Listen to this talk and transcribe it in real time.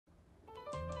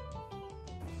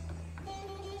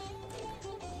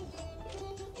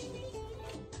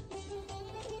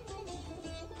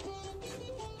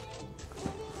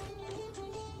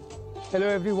Hello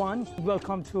everyone,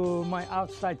 welcome to my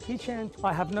outside kitchen.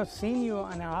 I have not seen you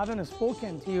and I haven't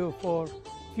spoken to you for a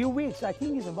few weeks. I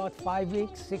think it's about 5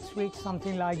 weeks, 6 weeks,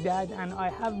 something like that. And I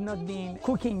have not been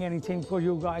cooking anything for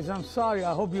you guys. I'm sorry,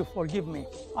 I hope you forgive me.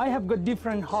 I have got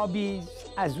different hobbies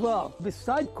as well.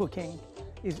 Besides cooking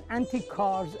is antique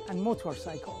cars and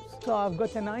motorcycles. So I've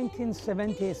got a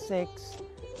 1976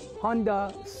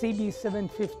 Honda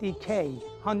CB750K,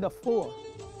 Honda 4.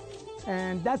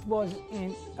 And that was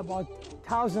in about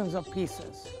thousands of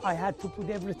pieces. I had to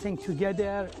put everything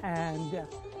together and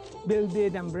build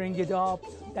it and bring it up.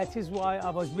 That is why I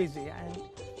was busy. And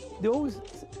those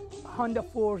Honda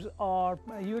 4s are,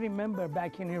 you remember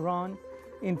back in Iran,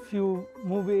 in few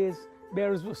movies,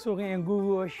 Persian and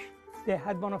Kooroush, they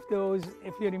had one of those.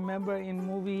 If you remember in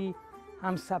movie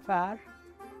Hamsafar,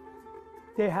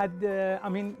 they had,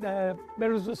 Persian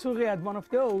had one of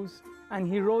those, and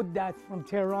he rode that from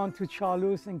Tehran to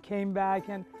Chalus and came back,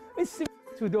 and it's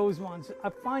similar to those ones. I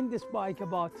found this bike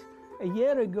about a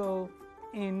year ago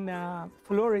in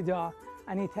Florida,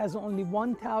 and it has only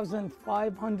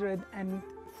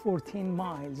 1,514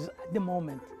 miles at the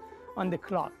moment on the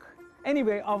clock.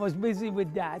 Anyway, I was busy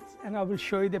with that, and I will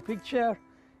show you the picture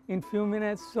in a few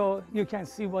minutes so you can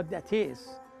see what that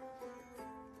is.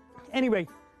 Anyway,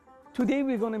 today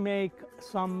we're going to make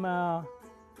some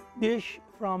dish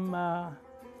from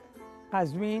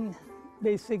Qazvin,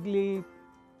 basically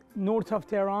north of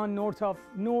Tehran,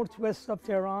 northwest of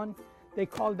Tehran. They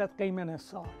call that Gheymeh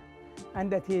Nesar,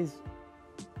 and that is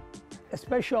a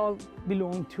special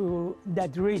belong to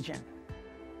that region.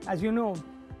 As you know,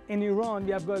 in Iran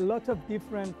we have got a lot of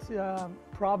different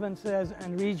provinces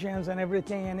and regions and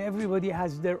everything, and everybody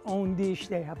has their own dish.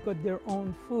 They have got their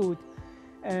own food,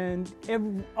 and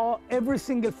every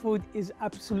single food is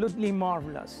absolutely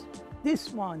marvelous.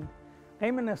 This one,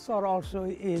 Gheymeh Nesar, also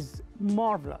is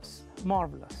marvelous,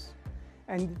 marvelous.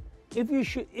 And if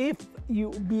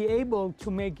you be able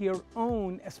to make your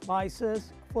own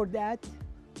spices for that,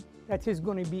 that is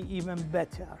going to be even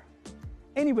better.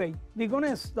 Anyway, we're going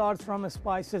to start from the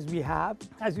spices we have.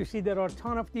 As you see, there are a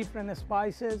ton of different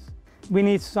spices. We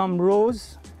need some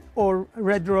rose or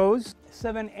red rose,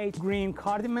 7-8 green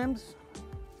cardamoms.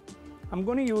 I'm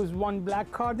going to use 1 black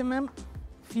cardamom,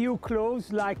 few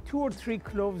cloves, like 2 or 3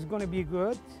 cloves going to be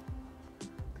good.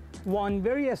 1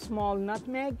 very small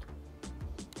nutmeg,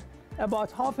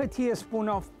 about half a teaspoon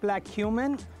of black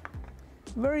cumin,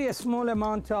 very small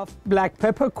amount of black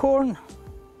peppercorn.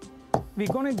 We're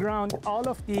going to ground all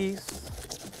of these.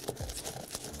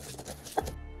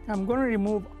 I'm going to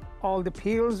remove all the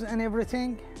peels and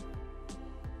everything.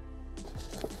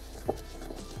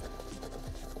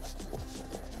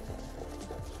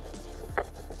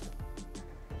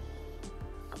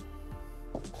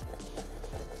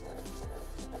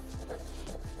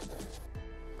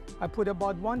 I put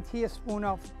about 1 teaspoon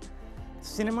of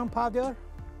cinnamon powder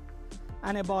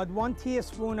and about 1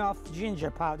 teaspoon of ginger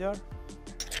powder.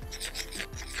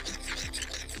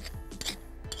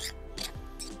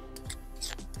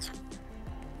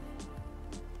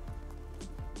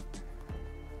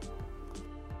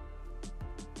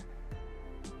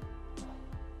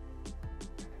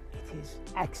 It is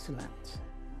excellent.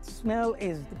 Smell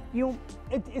is,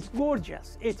 it's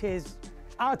gorgeous. It is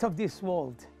out of this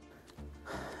world.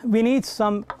 We need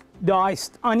some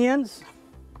diced onions.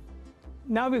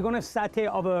 Now we're going to saute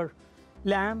our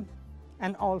lamb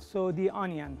and also the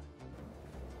onion.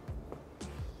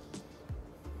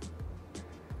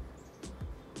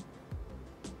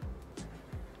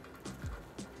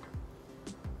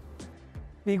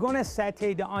 We're going to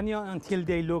saute the onion until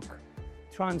they look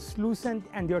translucent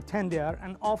and they're tender,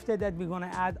 and after that we're going to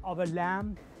add our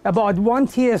lamb. About 1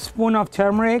 teaspoon of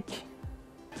turmeric,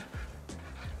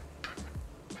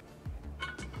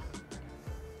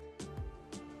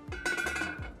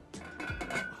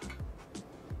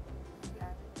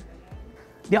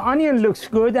 the onion looks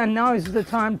good, and now is the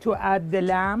time to add the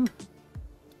lamb.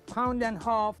 1.5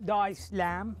 pound diced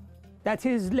lamb. That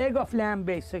is leg of lamb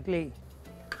basically.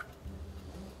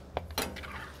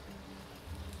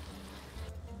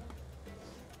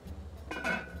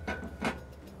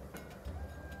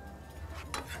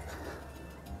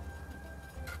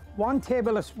 One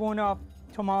tablespoon of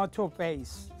tomato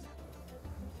paste.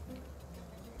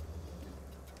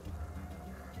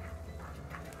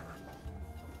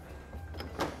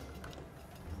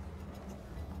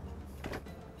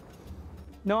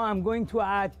 Now I'm going to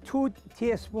add 2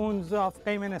 teaspoons of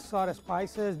Gheymeh Nesar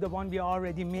spices, the one we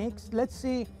already mixed. Let's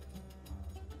see.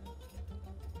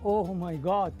 Oh my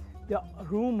God, the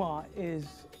aroma is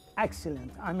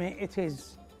excellent. I mean, it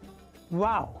is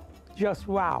wow, just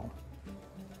wow.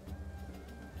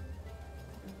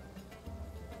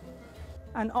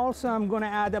 And also I'm going to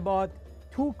add about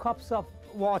 2 cups of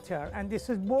water, and this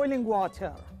is boiling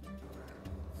water.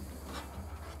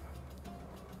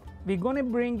 We're going to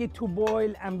bring it to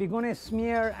boil, and we're going to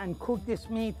smear and cook this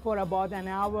meat for about an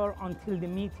hour until the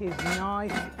meat is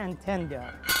nice and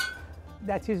tender.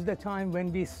 That is the time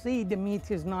when we see the meat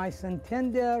is nice and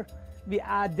tender, we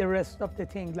add the rest of the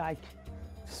thing like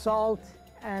salt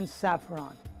and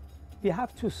saffron. We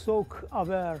have to soak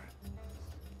our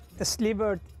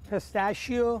slivered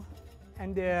pistachio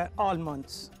and the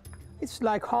almonds. It's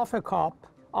like half a cup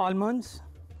almonds,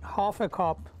 half a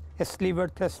cup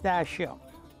slivered pistachio.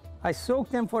 I soak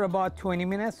them for about 20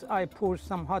 minutes. I pour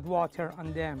some hot water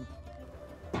on them.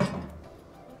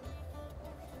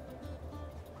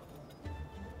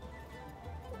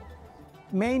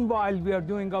 Meanwhile, we are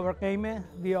doing our qeymeh,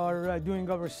 we are doing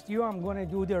our stew. I'm going to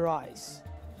do the rice.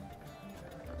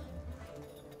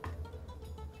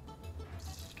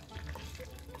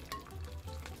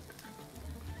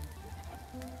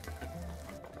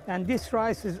 And this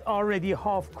rice is already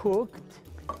half cooked.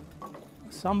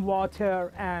 Some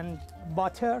water and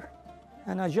butter.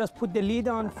 And I just put the lid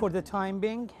on for the time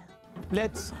being.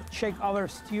 Let's check our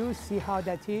stew, see how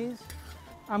that is.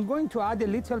 I'm going to add a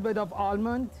little bit of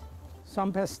almond,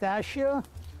 some pistachio,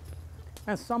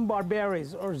 and some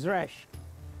barberries or zresh,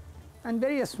 and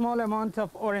very small amount of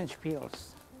orange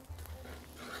peels.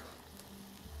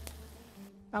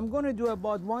 I'm going to do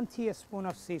about 1 teaspoon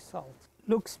of sea salt.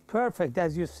 Looks perfect,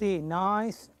 as you see,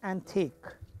 nice and thick.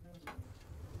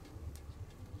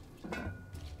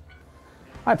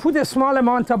 I put a small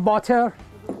amount of butter.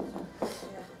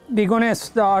 We're going to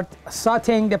start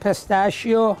sauteing the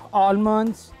pistachio,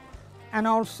 almonds, and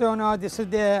also now this is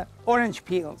the orange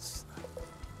peels.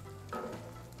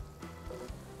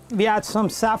 We add some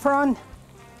saffron,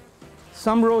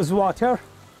 some rose water.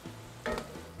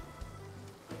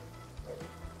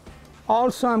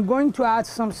 Also, I'm going to add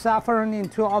some saffron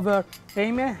into our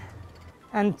qeymeh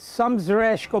and some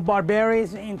zresh or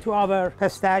barberries into our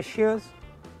pistachios.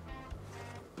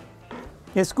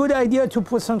 It's a good idea to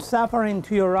put some saffron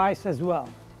into your rice as well.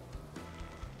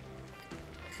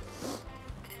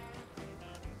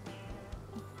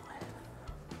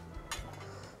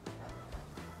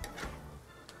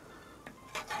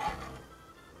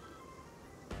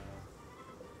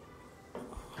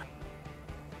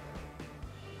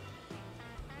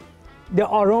 The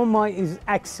aroma is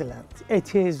excellent.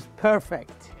 It is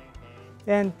perfect.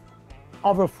 And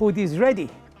our food is ready.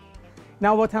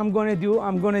 Now what I'm going to do,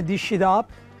 I'm going to dish it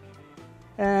up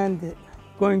and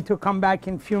going to come back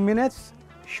in a few minutes,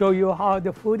 show you how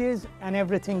the food is and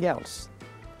everything else.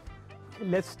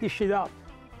 Let's dish it up.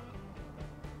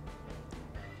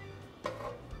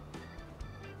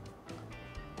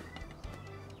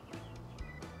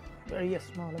 Very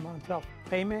small amount of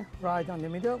qeymeh right on the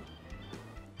middle.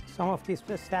 Some of this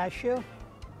pistachio.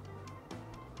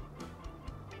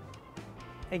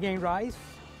 Again, rice.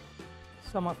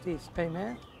 Some of this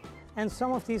qeymeh. And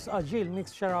some of this ajil,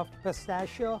 mixture of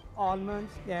pistachio,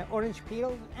 almonds, orange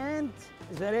peel, and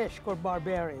zeresh or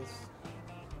barberries.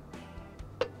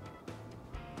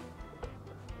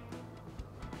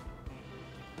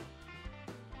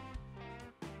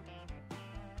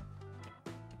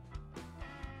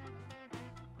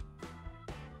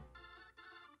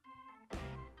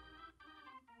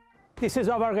 This is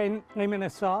our Gheymeh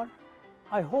Nesar.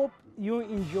 I hope you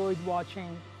enjoyed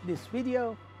watching this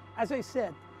video. As I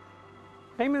said,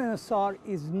 Gheymeh Nesar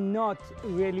is not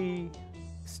really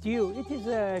stew. It is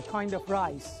a kind of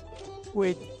rice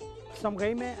with some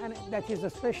qeymeh, and that is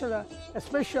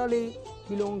especially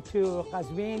belong to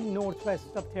Qazvin, northwest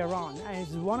of Tehran, and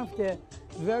it's one of the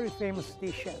very famous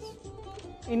dishes.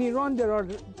 In Iran, there are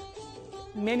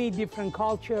many different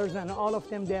cultures, and all of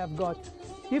them, they have got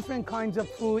different kinds of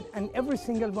food, and every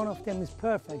single one of them is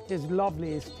perfect, is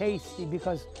lovely, is tasty,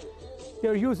 because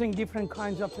they're using different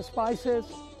kinds of spices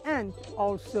and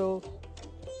also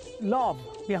love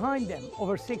behind them.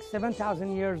 Over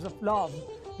 6,000–7,000 years of love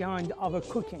behind our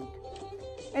cooking.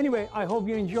 Anyway, I hope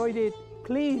you enjoyed it.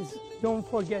 Please don't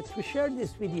forget to share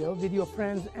this video with your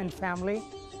friends and family.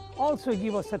 Also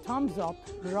give us a thumbs up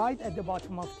right at the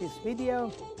bottom of this video.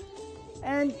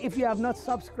 And if you have not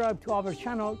subscribed to our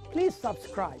channel, please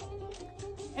subscribe.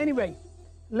 Anyway,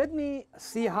 let me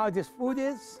see how this food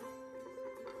is.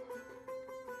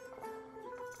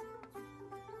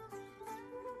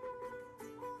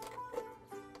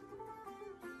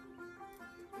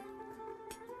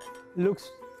 Looks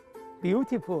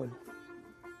beautiful.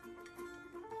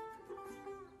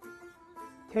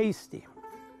 Tasty.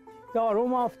 The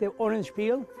aroma of the orange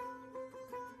peel,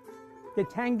 the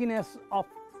tanginess of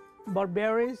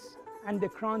barberries, and the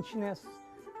crunchiness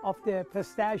of the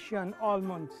pistachio and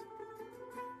almonds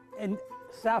and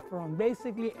saffron,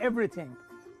 basically everything.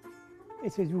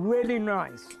 It is really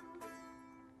nice.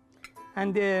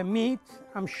 And the meat,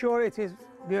 I'm sure it is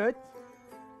good.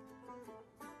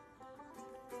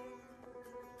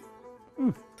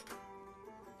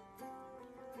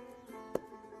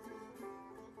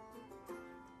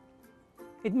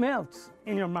 It melts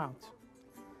in your mouth.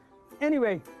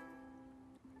 Anyway,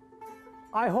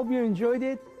 I hope you enjoyed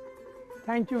it.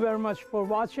 Thank you very much for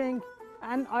watching.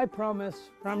 And I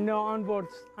promise from now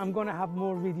onwards, I'm gonna have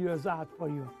more videos out for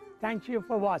you. Thank you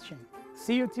for watching.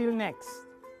 See you till next.